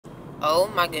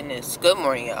Oh my goodness, good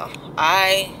morning y'all.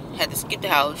 I had to skip the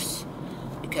house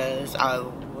because I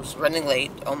was running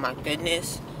late. Oh my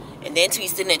goodness. And then to be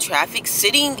sitting in traffic,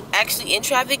 sitting actually in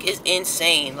traffic is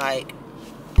insane. Like,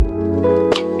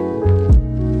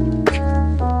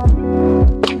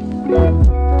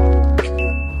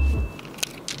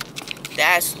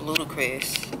 that's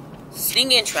ludicrous.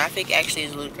 Sitting in traffic actually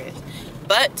is ludicrous.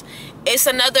 But it's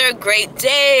another great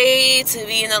day to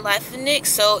be in the Life Nyx.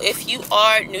 So if you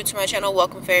are new to my channel,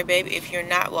 welcome fairy baby. If you're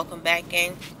not, welcome back,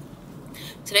 gang.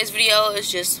 Today's video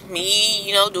is just me,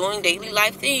 you know, doing daily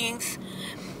life things.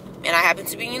 And I happen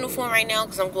to be in uniform right now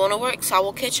because I'm going to work. So I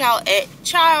will catch y'all at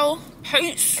chow.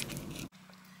 Peace.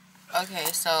 Okay,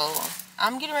 so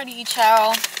I'm getting ready to eat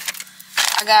chow.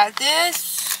 I got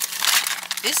this.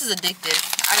 This is addictive.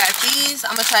 I got these.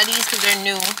 I'm going to try these because they're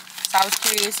new. So I was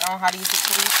curious on how these would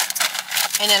taste.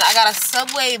 And then I got a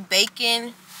Subway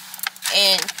bacon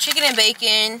and chicken and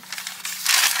bacon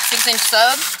 6-inch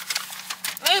sub.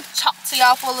 Let me talk to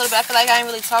y'all for a little bit. I feel like I ain't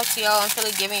really talked to y'all. I'm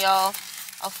really giving y'all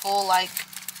a full like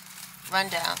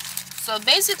rundown. So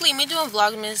basically me doing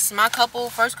Vlogmas, my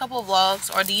first couple of vlogs,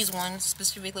 or these ones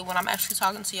specifically when I'm actually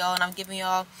talking to y'all and I'm giving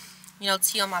y'all, you know,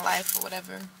 tea on my life or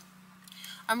whatever.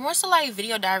 I'm more so like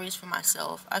video diaries for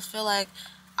myself. I feel like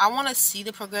I want to see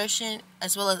the progression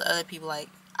as well as other people. Like,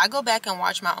 I go back and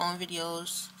watch my own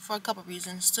videos for a couple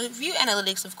reasons. To view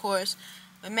analytics, of course,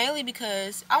 but mainly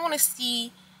because I want to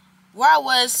see where I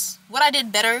was, what I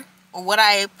did better, or what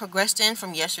I progressed in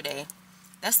from yesterday.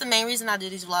 That's the main reason I do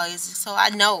these vlogs, so I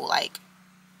know, like,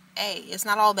 hey, it's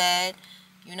not all bad,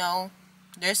 you know.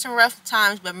 There's some rough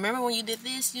times, but remember when you did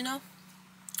this, you know?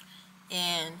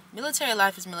 And military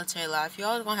life is military life. You're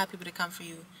always going to have people to come for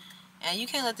you. And you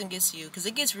can't let them get to you, because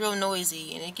it gets real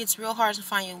noisy, and it gets real hard to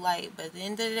find your light. But at the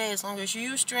end of the day, as long as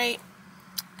you're straight,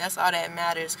 that's all that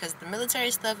matters, because the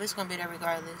military stuff is going to be there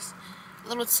regardless. A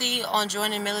little tea on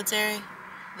joining military.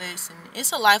 Listen,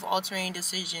 it's a life-altering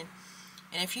decision.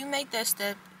 And if you make that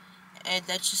step and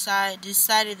that you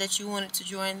decided that you wanted to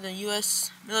join the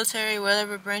U.S. military,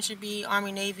 whatever branch it be,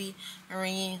 Army, Navy,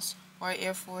 Marines, or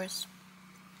Air Force,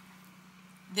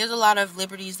 there's a lot of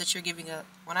liberties that you're giving up.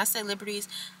 When I say liberties,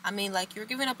 I mean like you're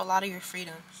giving up a lot of your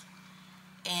freedoms.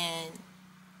 And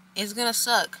it's going to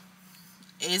suck.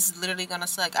 It's literally going to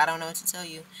suck. I don't know what to tell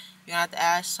you. You're going to have to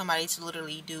ask somebody to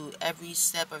literally do every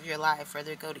step of your life.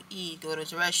 Whether go to eat, go to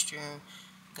the restroom,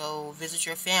 go visit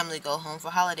your family, go home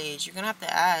for holidays. You're going to have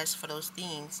to ask for those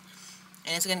things.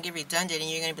 And it's going to get redundant. And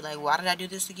you're going to be like, why did I do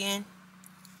this again?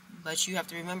 But you have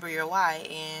to remember your why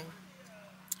and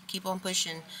keep on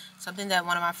pushing. Something that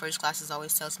one of my first classes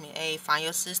always tells me, hey, find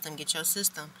your system, get your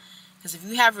system. Because if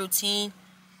you have routine,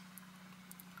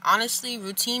 honestly,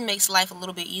 routine makes life a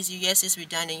little bit easier. Yes, it's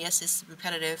redundant. Yes, it's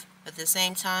repetitive. But at the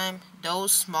same time,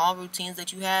 those small routines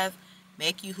that you have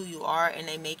make you who you are, and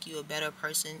they make you a better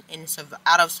person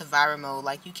out of survival mode.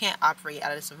 Like, you can't operate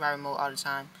out of survival mode all the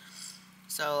time.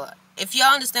 So, if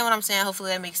y'all understand what I'm saying,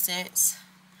 hopefully that makes sense.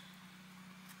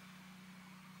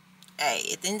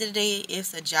 Hey, at the end of the day,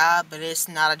 it's a job, but it's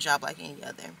not a job like any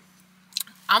other.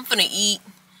 I'm finna eat.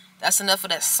 That's enough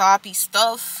of that soppy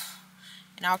stuff.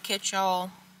 And I'll catch y'all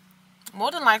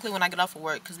more than likely when I get off of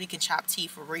work, because we can chop tea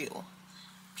for real.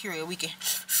 Period. We can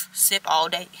sip all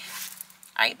day.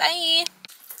 Alright, bye.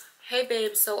 Hey,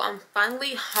 babe. So I'm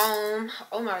finally home.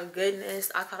 Oh my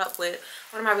goodness. I caught up with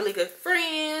one of my really good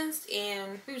friends,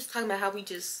 and we was talking about how we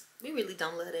really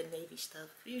don't love that Navy stuff.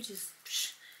 You just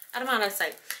out of mind, out of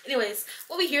sight. Anyways,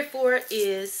 what we here for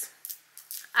is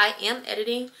I am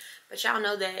editing, but y'all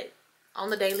know that on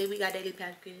the daily we got daily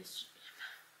packages.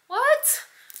 What?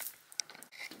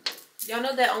 Y'all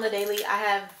know that on the daily I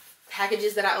have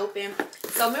packages that I open.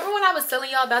 So remember when I was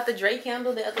telling y'all about the Drake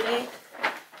candle the other day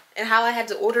and how I had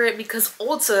to order it because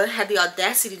Ulta had the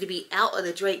audacity to be out of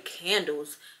the Drake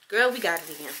candles? Girl, we got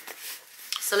it again.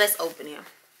 So let's open it.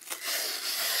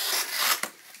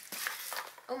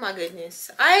 Oh my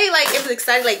goodness. I am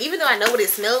excited. Like, even though I know what it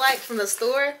smells like from the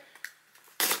store,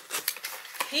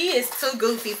 he is too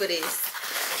goofy for this.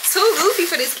 Too goofy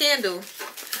for this candle.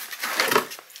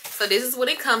 So this is what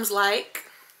it comes like.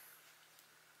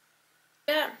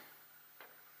 Yeah.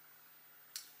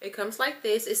 It comes like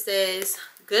this. It says,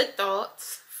 Good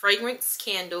Thoughts, Fragrance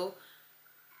Candle.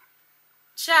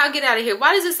 Child, get out of here.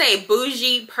 Why does it say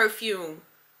bougie perfume?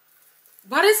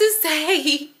 Why does it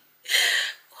say...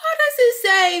 Why does it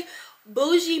say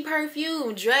bougie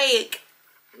perfume? Drake,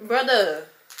 brother,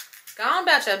 go on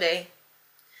about your day.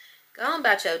 Go on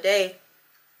about your day.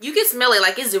 You can smell it.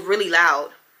 Like, it's really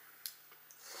loud.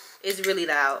 It's really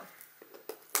loud.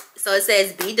 So it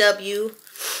says BW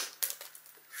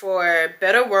for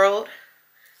Better World.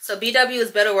 So BW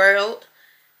is Better World.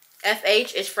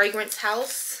 FH is Fragrance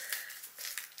House.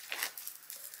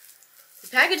 The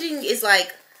packaging is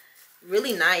like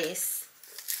really nice.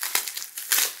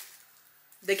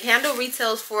 The candle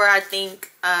retails for, I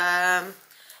think,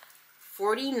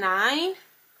 $49.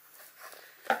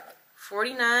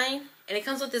 And it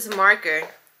comes with this marker.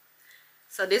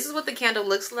 So this is what the candle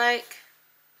looks like.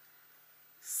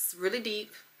 It's really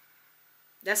deep.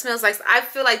 That smells like, I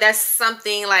feel like that's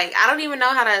something like, I don't even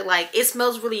know how to, like, it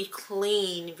smells really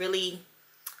clean, really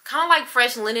kind of like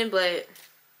fresh linen, but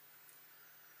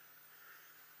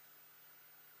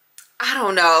I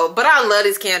don't know. But I love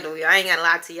this candle, I ain't gonna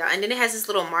lie to y'all. And then it has this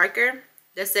little marker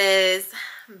that says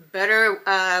Better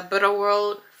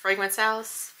World Fragrance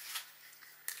House.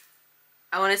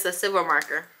 Oh, and it's a silver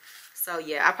marker. So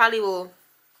yeah, I probably will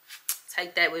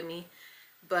take that with me.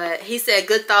 But he said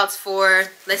good thoughts for,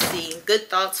 let's see, good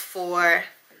thoughts for,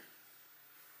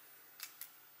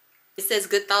 it says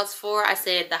good thoughts for, I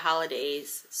said the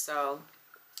holidays. So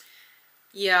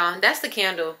yeah, that's the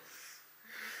candle.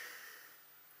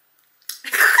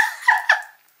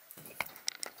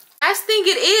 I think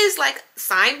it is like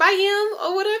signed by him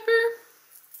or whatever.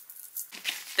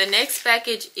 The next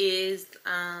package is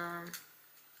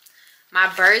my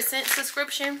bird scent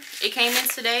subscription. It came in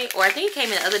today, or I think it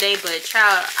came in the other day, but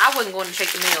child, I wasn't going to check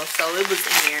the mail, so it was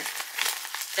in here.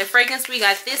 The fragrance we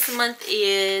got this month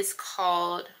is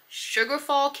called Sugar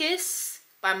Fall Kiss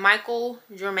by Michael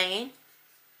Germain.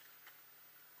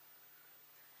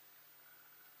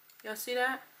 Y'all see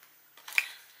that?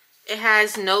 It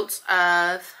has notes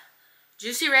of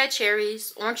juicy red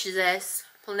cherries, orange zest,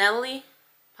 panani,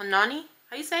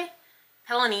 how you say?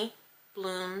 Peony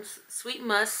blooms, sweet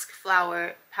musk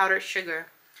flower, powdered sugar,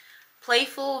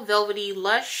 playful, velvety,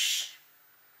 lush.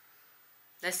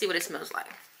 Let's see what it smells like.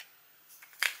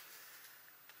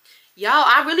 Y'all,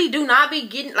 I really do not be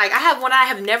getting, like, I have one I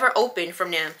have never opened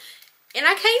from them, and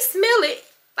I can't smell it.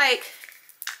 Like,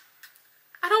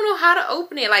 I don't know how to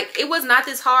open it. Like, it was not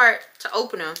this hard to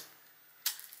open them.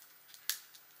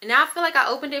 And now I feel like I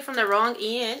opened it from the wrong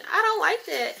end. I don't like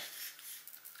that.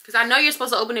 Because I know you're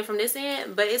supposed to open it from this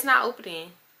end, but it's not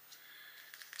opening.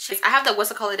 I have the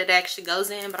what's it called that actually goes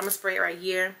in, but I'm going to spray it right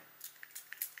here.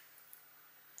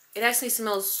 It actually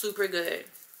smells super good.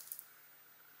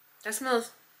 That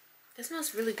smells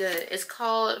really good. It's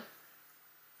called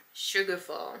Sugar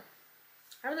Fall.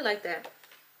 I really like that.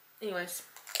 Anyways,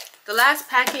 the last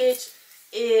package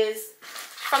is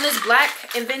from this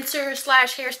black inventor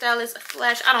slash hairstylist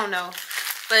slash, I don't know.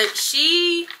 But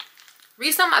she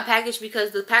resent my package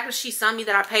because the package she sent me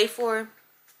that I paid for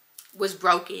was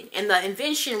broken. And the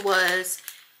invention was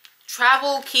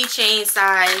travel keychain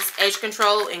size edge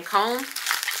control and comb.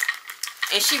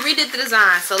 And she redid the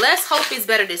design. So let's hope it's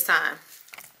better this time.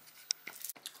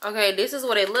 Okay, this is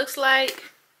what it looks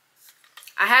like.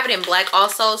 I have it in black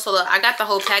also. So I got the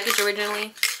whole package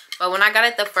originally. But when I got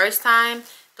it the first time,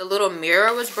 the little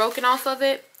mirror was broken off of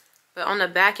it. But on the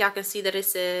back, y'all can see that it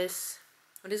says,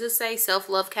 what does it say?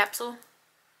 Self-love capsule.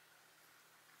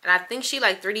 And I think she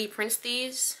like 3D prints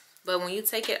these. But when you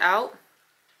take it out,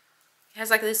 it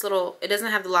has like this little, it doesn't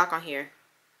have the lock on here.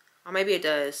 Or maybe it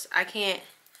does. I can't,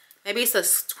 maybe it's a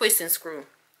twist and screw.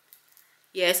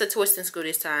 Yeah, it's a twist and screw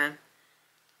this time.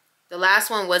 The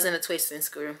last one wasn't a twist and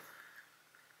screw.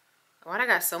 Why'd I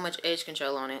got so much edge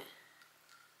control on it?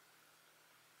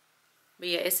 But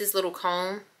yeah, it's this little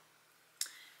comb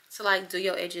to like do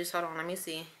your edges. Hold on, let me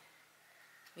see.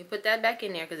 Let me put that back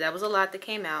in there because that was a lot that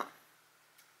came out.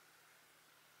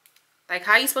 Like,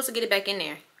 how are you supposed to get it back in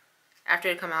there after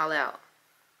it come all out?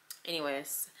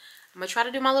 Anyways, I'm going to try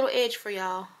to do my little edge for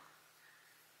y'all.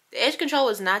 The edge control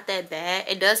is not that bad.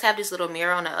 It does have this little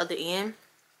mirror on the other end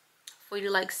for you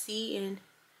to like see and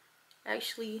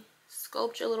actually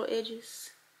sculpt your little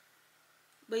edges.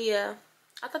 But yeah,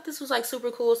 I thought this was like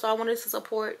super cool, so I wanted to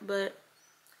support, but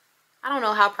I don't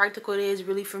know how practical it is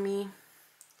really for me,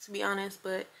 to be honest.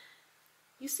 But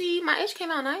you see, my edge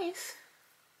came out nice.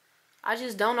 I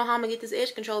just don't know how I'm gonna get this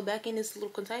edge control back in this little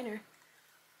container.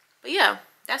 But yeah,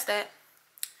 that's that.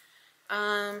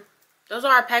 Those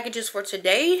are our packages for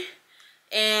today.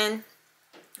 And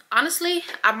honestly,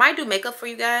 I might do makeup for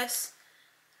you guys.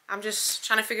 I'm just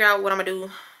trying to figure out what I'm gonna do.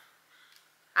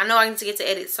 I know I need to get to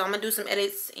edits, so I'm gonna do some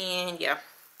edits, and yeah. I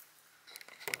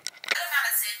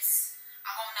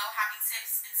won't know how many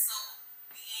tips until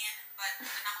the end, but the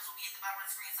numbers will be at the bottom of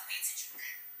the screen, so pay attention.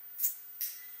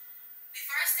 The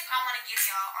first tip I want to give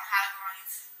y'all on how to grow on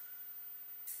YouTube: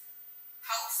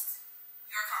 post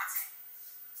your content.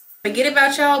 Forget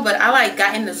about y'all, but I like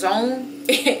got in the zone,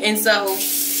 and so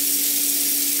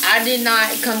I did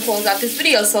not come close out this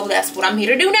video, so that's what I'm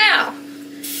here to do now.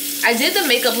 I did the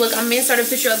makeup look. I'm gonna insert a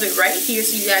picture of it right here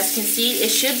so you guys can see. It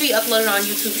should be uploaded on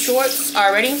YouTube Shorts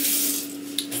already,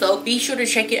 so be sure to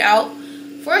check it out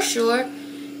for sure.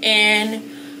 And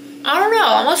I don't know,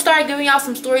 I'm gonna start giving y'all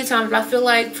some story time, but I feel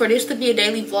like for this to be a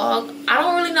daily vlog, I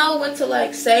don't really know what to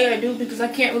like say or do, because I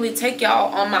can't really take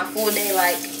y'all on my full day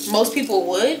like most people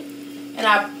would. And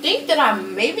I think that I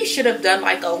maybe should have done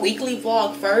like a weekly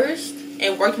vlog first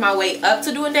and worked my way up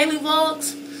to doing daily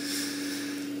vlogs.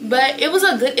 But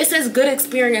it's a good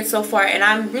experience so far, and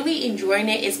I'm really enjoying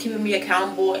it. It's keeping me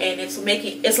accountable, and it's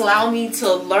allowing me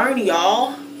to learn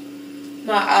y'all,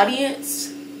 my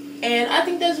audience, and I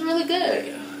think that's really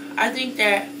good. I think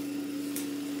that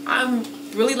I'm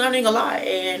really learning a lot,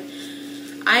 and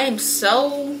I am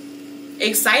so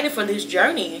excited for this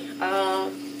journey.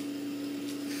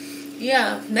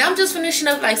 Yeah, now I'm just finishing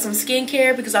up like some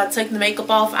skincare because I take the makeup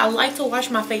off. I like to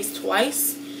wash my face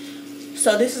twice.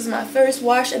 So this is my first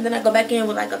wash, and then I go back in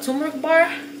with like a turmeric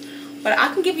bar. But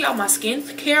I can give y'all my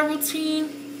skincare routine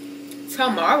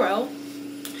tomorrow.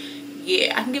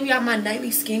 Yeah, I can give y'all my nightly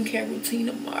skincare routine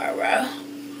tomorrow.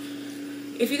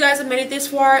 If you guys have made it this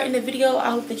far in the video,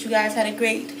 I hope that you guys had a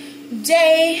great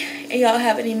day and y'all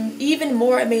have an even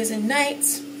more amazing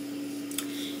night.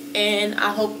 And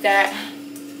I hope that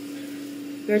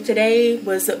your today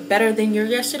was better than your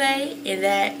yesterday, and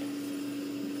that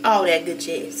all that good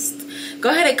gist. Go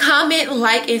ahead and comment,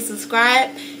 like, and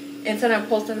subscribe, and turn on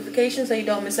post notifications so you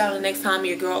don't miss out on the next time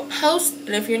your girl posts.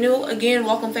 And if you're new, again,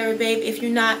 welcome, favorite babe. If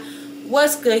you're not,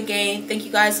 what's good, gang? Thank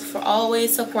you guys for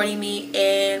always supporting me,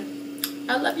 and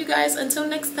I love you guys. Until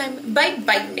next time, bye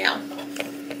bye now.